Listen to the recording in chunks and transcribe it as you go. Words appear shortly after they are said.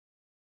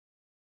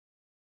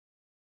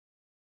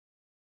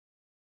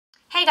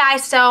Hey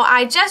guys, so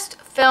I just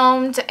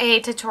filmed a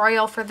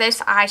tutorial for this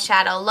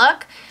eyeshadow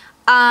look.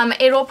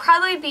 It will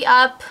probably be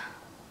up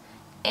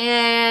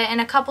in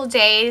a couple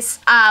days,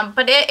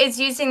 but it is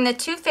using the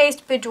Too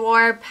Faced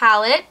Boudoir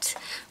palette.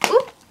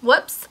 Ooh,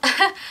 whoops.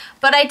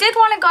 But I did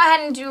want to go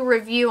ahead and do a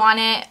review on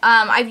it.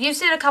 I've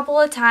used it a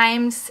couple of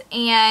times,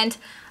 and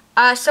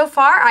so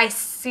far I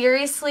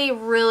seriously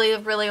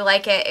really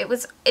like it.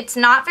 It's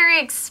not very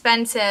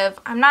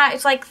expensive.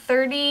 It's like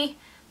 $30,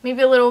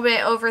 maybe a little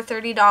bit over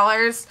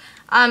 $30.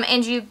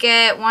 And you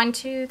get 1,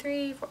 2,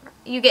 3, 4,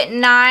 you get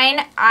 9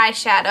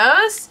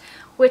 eyeshadows,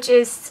 which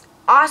is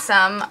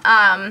awesome.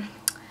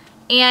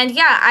 And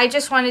yeah, I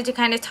just wanted to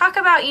kind of talk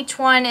about each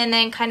one and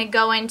then kind of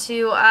go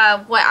into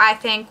what I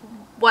think,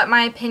 what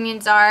my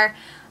opinions are.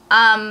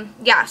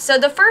 Yeah, so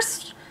the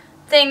first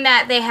thing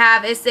that they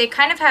have is they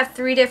kind of have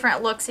 3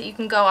 different looks that you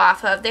can go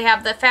off of. They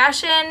have the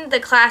fashion, the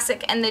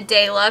classic, and the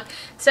day look.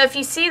 So if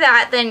you see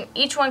that, then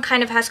each one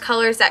kind of has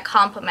colors that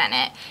complement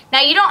it.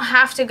 Now you don't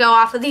have to go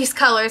off of these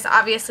colors,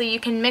 obviously. You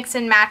can mix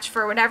and match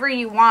for whatever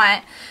you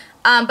want.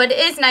 But it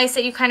is nice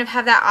that you kind of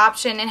have that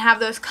option and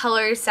have those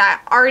colors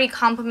that already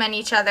complement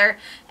each other,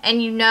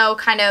 and you know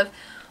kind of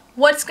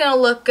what's going to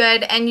look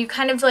good, and you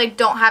kind of like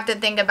don't have to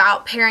think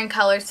about pairing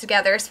colors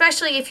together,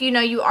 especially if you know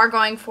you are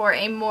going for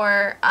a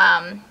more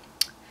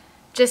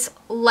just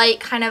light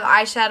kind of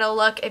eyeshadow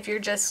look. If you're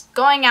just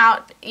going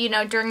out, you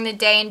know, during the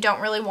day and don't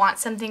really want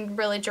something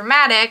really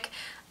dramatic.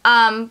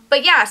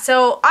 But yeah,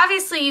 so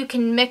obviously you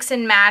can mix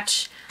and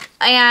match.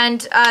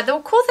 And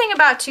the cool thing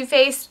about Too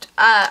Faced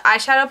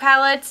eyeshadow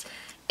palettes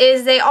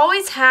is they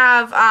always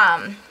have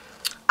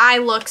eye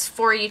looks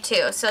for you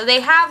too. So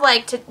they have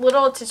like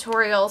little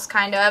tutorials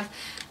kind of,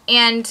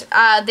 and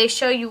they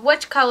show you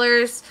which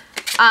colors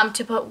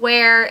to put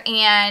where.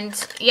 And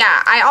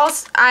yeah,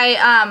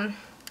 I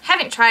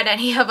haven't tried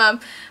any of them,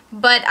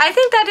 but I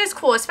think that is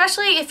cool,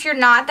 especially if you're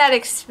not that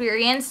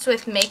experienced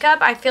with makeup.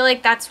 I feel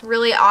like that's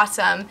really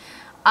awesome,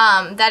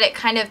 that it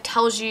kind of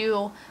tells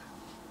you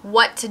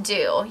what to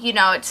do. You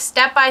know, it's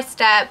step by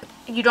step.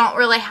 You don't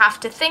really have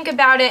to think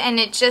about it, and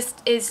it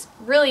just is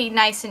really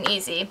nice and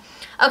easy.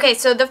 Okay,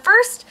 so the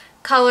first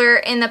color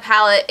in the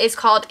palette is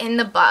called In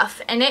the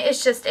Buff, and it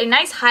is just a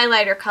nice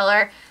highlighter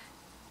color,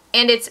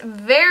 and it's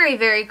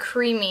very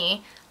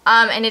creamy.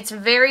 And it's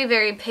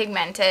very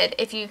pigmented,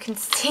 if you can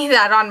see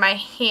that on my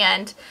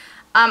hand.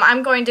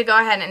 I'm going to go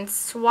ahead and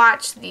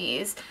swatch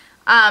these.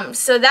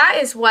 So that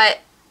is what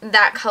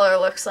that color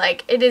looks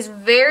like. It is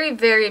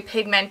very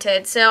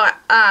pigmented. So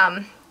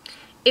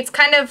it's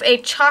kind of a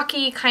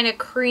chalky kind of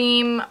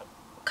cream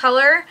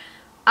color,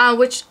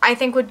 which I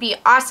think would be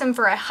awesome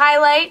for a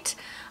highlight.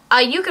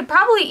 You could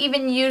probably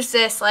even use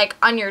this like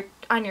on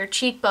your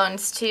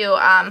cheekbones to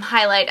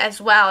highlight as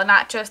well,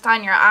 not just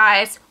on your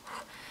eyes.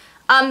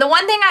 The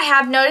one thing I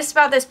have noticed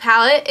about this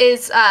palette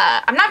is,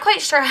 I'm not quite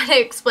sure how to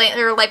explain,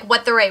 or like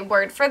what the right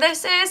word for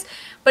this is,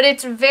 but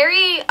it's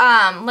very,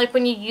 like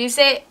when you use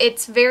it,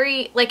 it's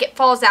very, like it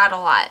falls out a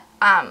lot.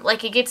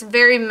 Like it gets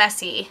very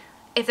messy,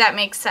 if that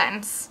makes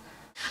sense.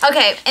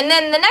 Okay, and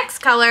then the next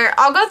color,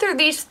 I'll go through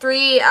these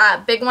 3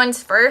 big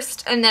ones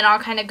first, and then I'll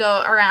kind of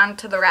go around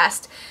to the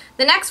rest.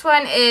 The next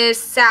one is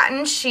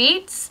Satin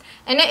Sheets,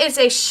 and it is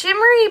a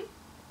shimmery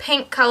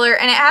pink color,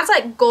 and it has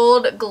like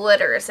gold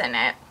glitters in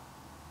it.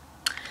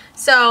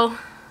 So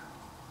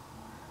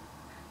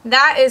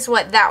that is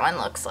what that one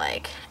looks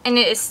like, and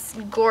it is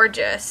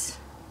gorgeous.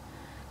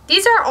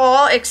 These are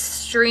all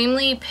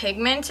extremely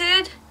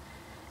pigmented,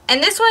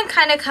 and this one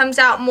kind of comes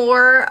out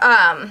more,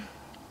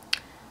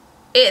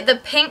 the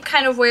pink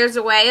kind of wears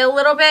away a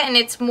little bit, and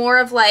it's more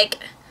of like,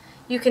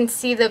 you can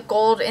see the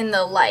gold in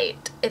the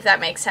light, if that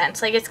makes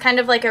sense. Like it's kind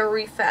of like a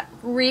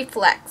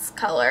reflex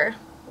color.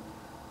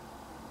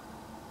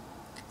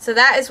 So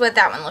that is what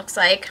that one looks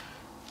like.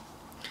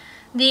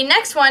 The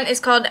next one is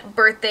called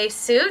Birthday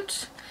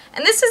Suit,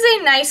 and this is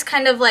a nice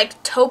kind of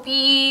like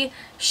taupey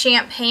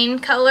champagne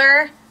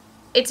color.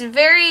 It's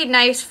very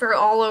nice for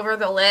all over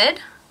the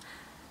lid.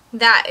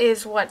 That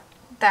is what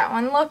that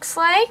one looks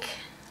like.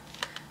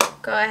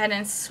 Go ahead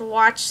and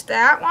swatch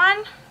that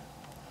one.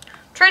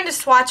 I'm trying to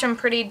swatch them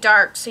pretty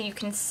dark so you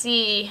can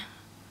see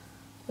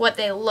what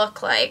they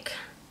look like.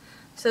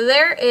 So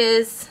there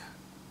is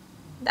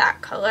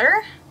that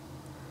color.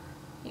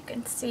 You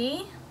can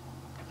see.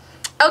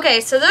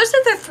 Okay, so those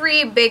are the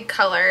 3 big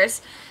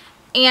colors,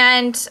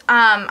 and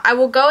I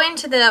will go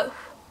into the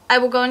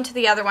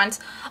other ones.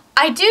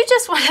 I do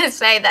just want to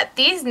say that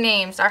these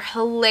names are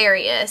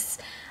hilarious.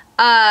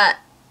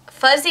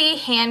 Fuzzy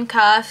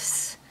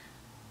Handcuffs,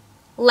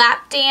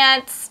 Lap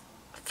Dance,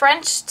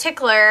 French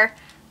Tickler,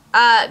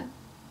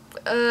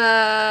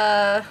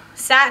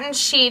 Satin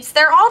Sheets.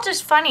 They're all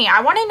just funny.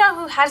 I want to know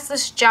who has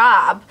this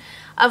job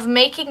of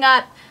making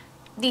up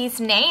these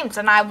names,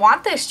 and I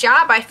want this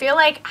job. I feel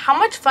like how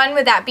much fun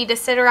would that be to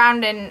sit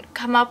around and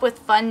come up with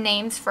fun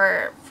names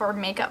for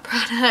makeup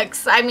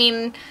products. I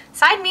mean,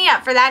 sign me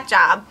up for that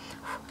job.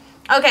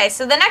 Okay,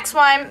 so the next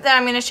one that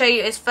I'm going to show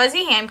you is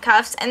Fuzzy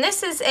Handcuffs, and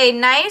this is a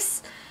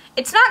nice,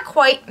 it's not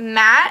quite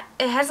matte.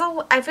 It has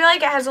I feel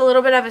like it has a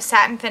little bit of a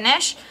satin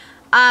finish,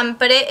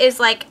 but it is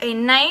like a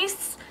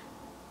nice,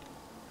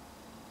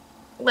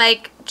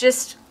 like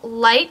just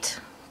light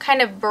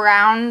kind of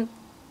brown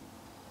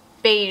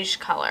beige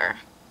color.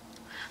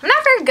 I'm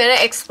not very good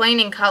at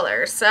explaining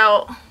colors,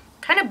 so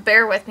kind of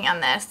bear with me on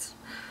this.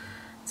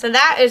 So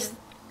that is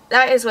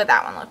what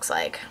that one looks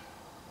like.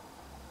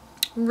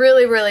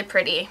 Really, really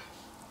pretty.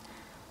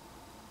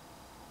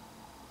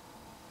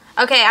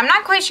 Okay, I'm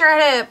not quite sure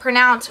how to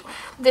pronounce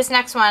this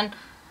next one.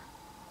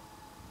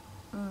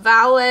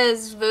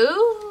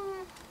 Valesvu?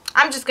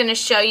 I'm just going to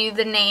show you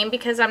the name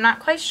because I'm not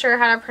quite sure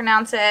how to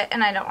pronounce it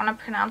and I don't want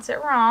to pronounce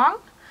it wrong.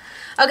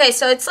 Okay,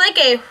 so it's like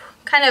a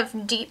kind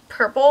of deep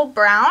purple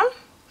brown,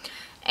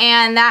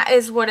 and that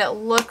is what it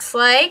looks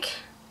like.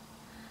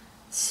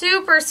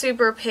 Super,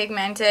 super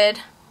pigmented,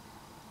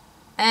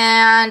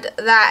 and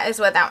that is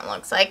what that one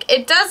looks like.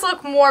 It does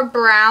look more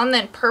brown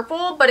than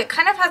purple, but it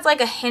kind of has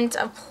like a hint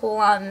of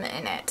plum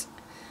in it,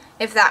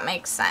 if that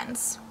makes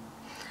sense.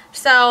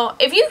 So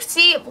if you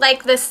see,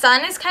 like, the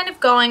sun is kind of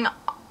going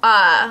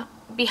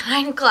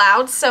behind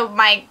clouds, so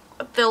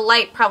the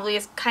light probably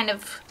is kind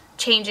of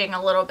changing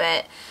a little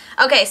bit.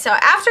 Okay, so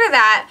after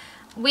that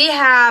we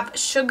have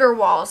Sugar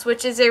Walls,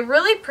 which is a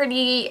really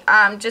pretty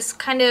just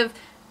kind of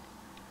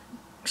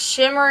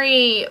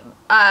shimmery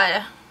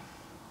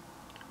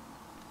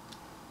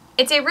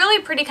it's a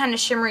really pretty kind of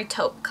shimmery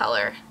taupe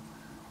color,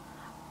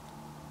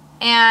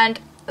 and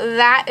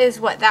that is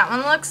what that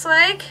one looks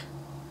like.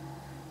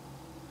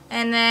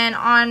 And then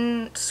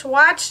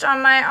swatched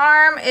on my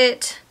arm,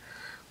 it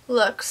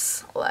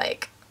looks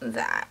like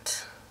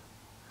that.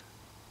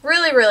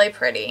 Really, really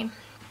pretty.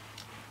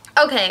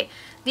 Okay,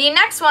 the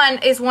next one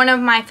is one of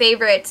my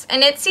favorites,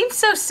 and it seems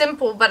so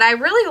simple, but I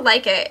really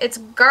like it. It's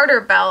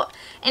Garter Belt,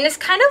 and it's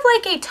kind of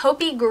like a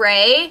taupey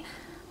gray,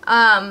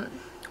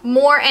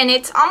 more, and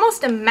it's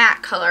almost a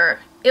matte color.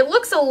 It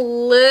looks a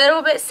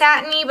little bit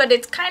satiny, but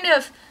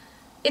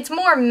it's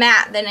more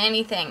matte than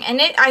anything.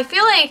 And I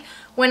feel like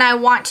when I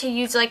want to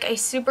use like a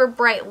super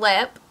bright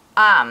lip,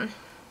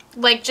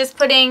 like just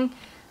putting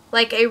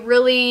like a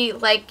really,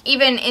 like,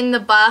 even in the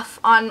buff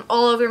on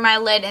all over my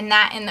lid and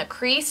that in the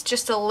crease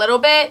just a little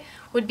bit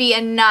would be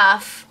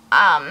enough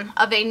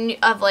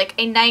of like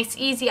a nice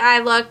easy eye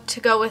look to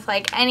go with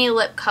like any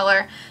lip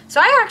color.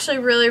 So I actually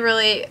really,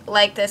 really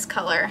like this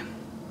color.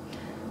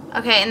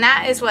 Okay, and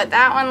that is what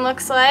that one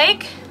looks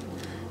like.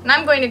 And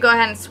I'm going to go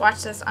ahead and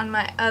swatch this on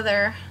my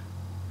other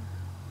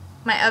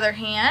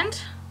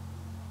hand.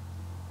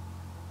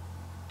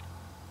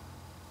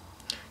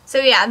 So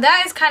yeah,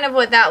 that is kind of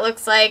what that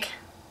looks like.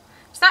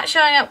 It's not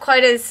showing up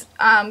quite as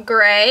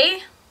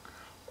gray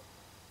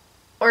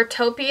or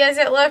taupey as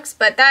it looks,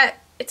 but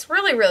it's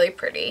really, really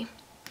pretty.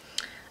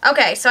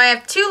 Okay, so I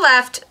have two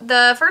left.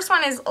 The first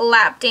one is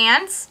Lap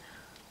Dance.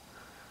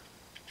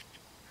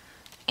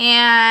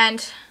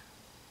 And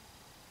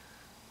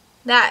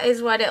that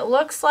is what it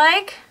looks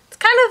like. It's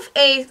kind of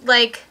a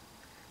like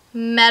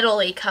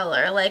metally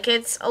color. Like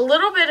it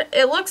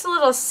looks a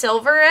little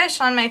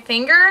silverish on my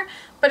finger,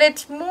 but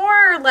it's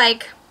more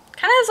like,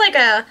 kind of like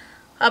a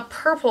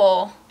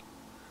purple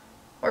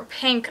or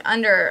pink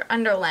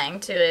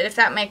underlaying to it, if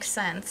that makes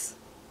sense.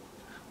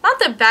 Not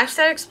the best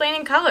at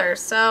explaining colors,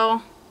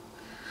 so.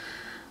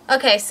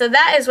 Okay, so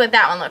that is what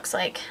that one looks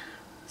like.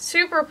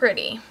 Super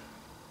pretty.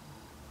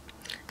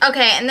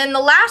 Okay, and then the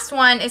last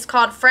one is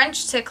called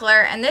French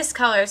Tickler, and this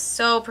color is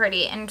so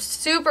pretty and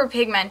super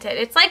pigmented.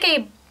 It's like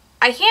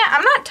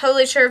I'm not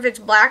totally sure if it's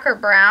black or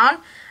brown.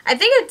 I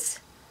think it's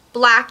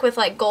black with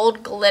like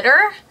gold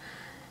glitter,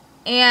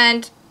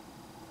 and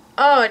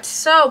oh, it's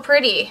so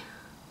pretty.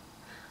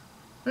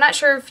 I'm not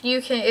sure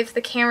if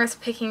the camera's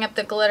picking up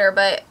the glitter,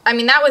 but I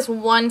mean, that was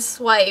one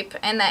swipe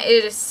and that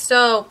it is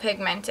so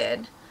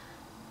pigmented.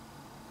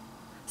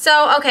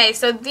 So, okay,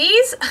 so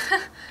these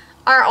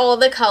are all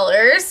the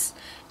colors,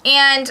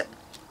 and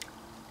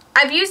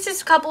I've used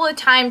this a couple of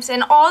times,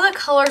 and all the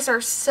colors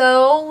are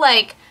so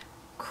like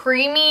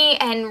creamy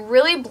and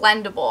really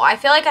blendable. I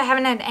feel like I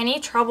haven't had any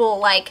trouble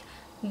like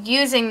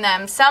using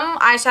them. Some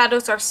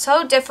eyeshadows are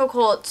so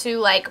difficult to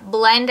like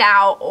blend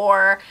out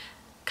or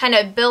kind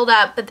of build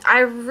up, but I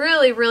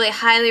really, really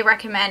highly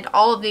recommend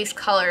all of these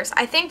colors.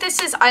 I think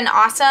this is an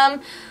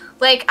awesome,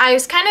 like, I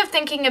was kind of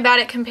thinking about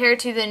it compared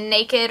to the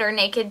Naked or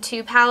Naked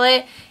 2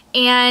 palette,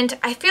 and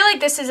I feel like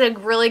this is a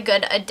really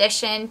good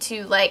addition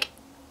to like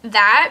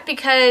that,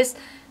 because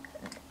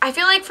I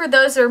feel like for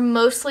those are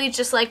mostly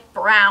just like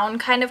brown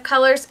kind of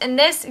colors, and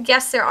this,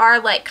 yes, there are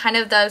like kind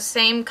of those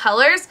same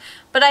colors,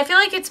 but I feel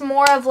like it's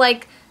more of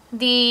like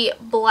the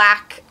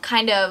black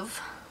kind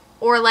of,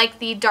 or like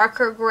the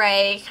darker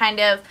gray kind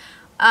of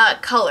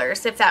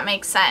colors, if that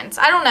makes sense.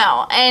 I don't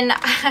know, and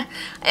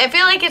I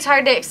feel like it's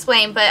hard to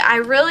explain, but I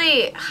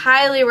really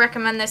highly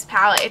recommend this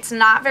palette. It's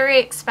not very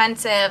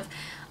expensive,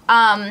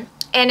 and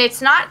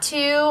it's not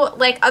too,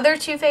 like other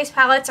Too Faced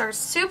palettes are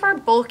super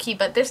bulky,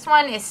 but this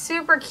one is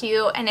super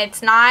cute, and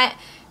it's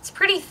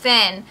pretty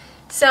thin.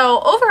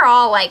 So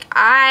overall, like,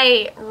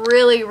 I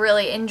really,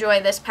 really enjoy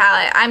this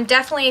palette. I'm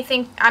definitely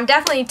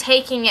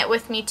taking it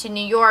with me to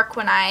New York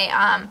when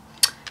I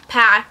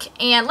pack,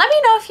 and let me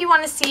know if you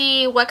want to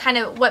see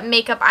what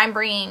makeup I'm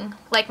bringing,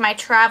 like my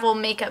travel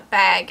makeup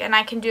bag, and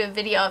I can do a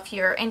video if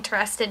you're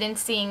interested in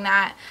seeing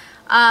that.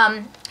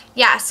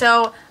 Yeah,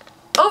 so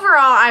overall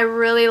I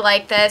really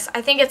like this.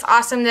 I think it's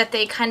awesome that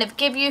they kind of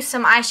give you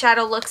some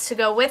eyeshadow looks to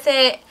go with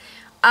it,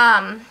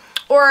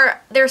 or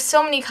there's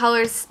so many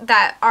colors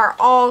that are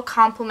all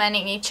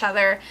complementing each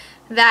other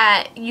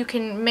that you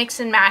can mix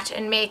and match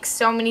and make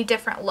so many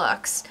different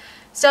looks.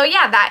 So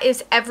yeah, that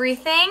is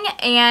everything,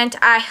 and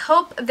I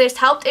hope this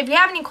helped. If you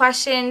have any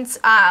questions,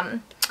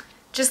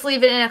 just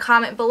leave it in a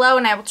comment below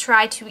and I will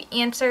try to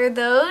answer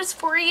those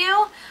for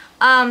you.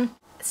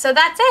 So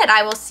that's it.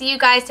 I will see you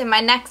guys in my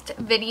next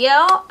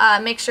video.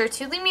 Make sure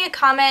to leave me a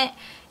comment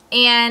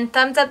and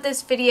thumbs up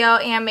this video,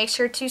 and make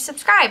sure to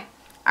subscribe.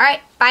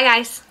 Alright, bye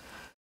guys.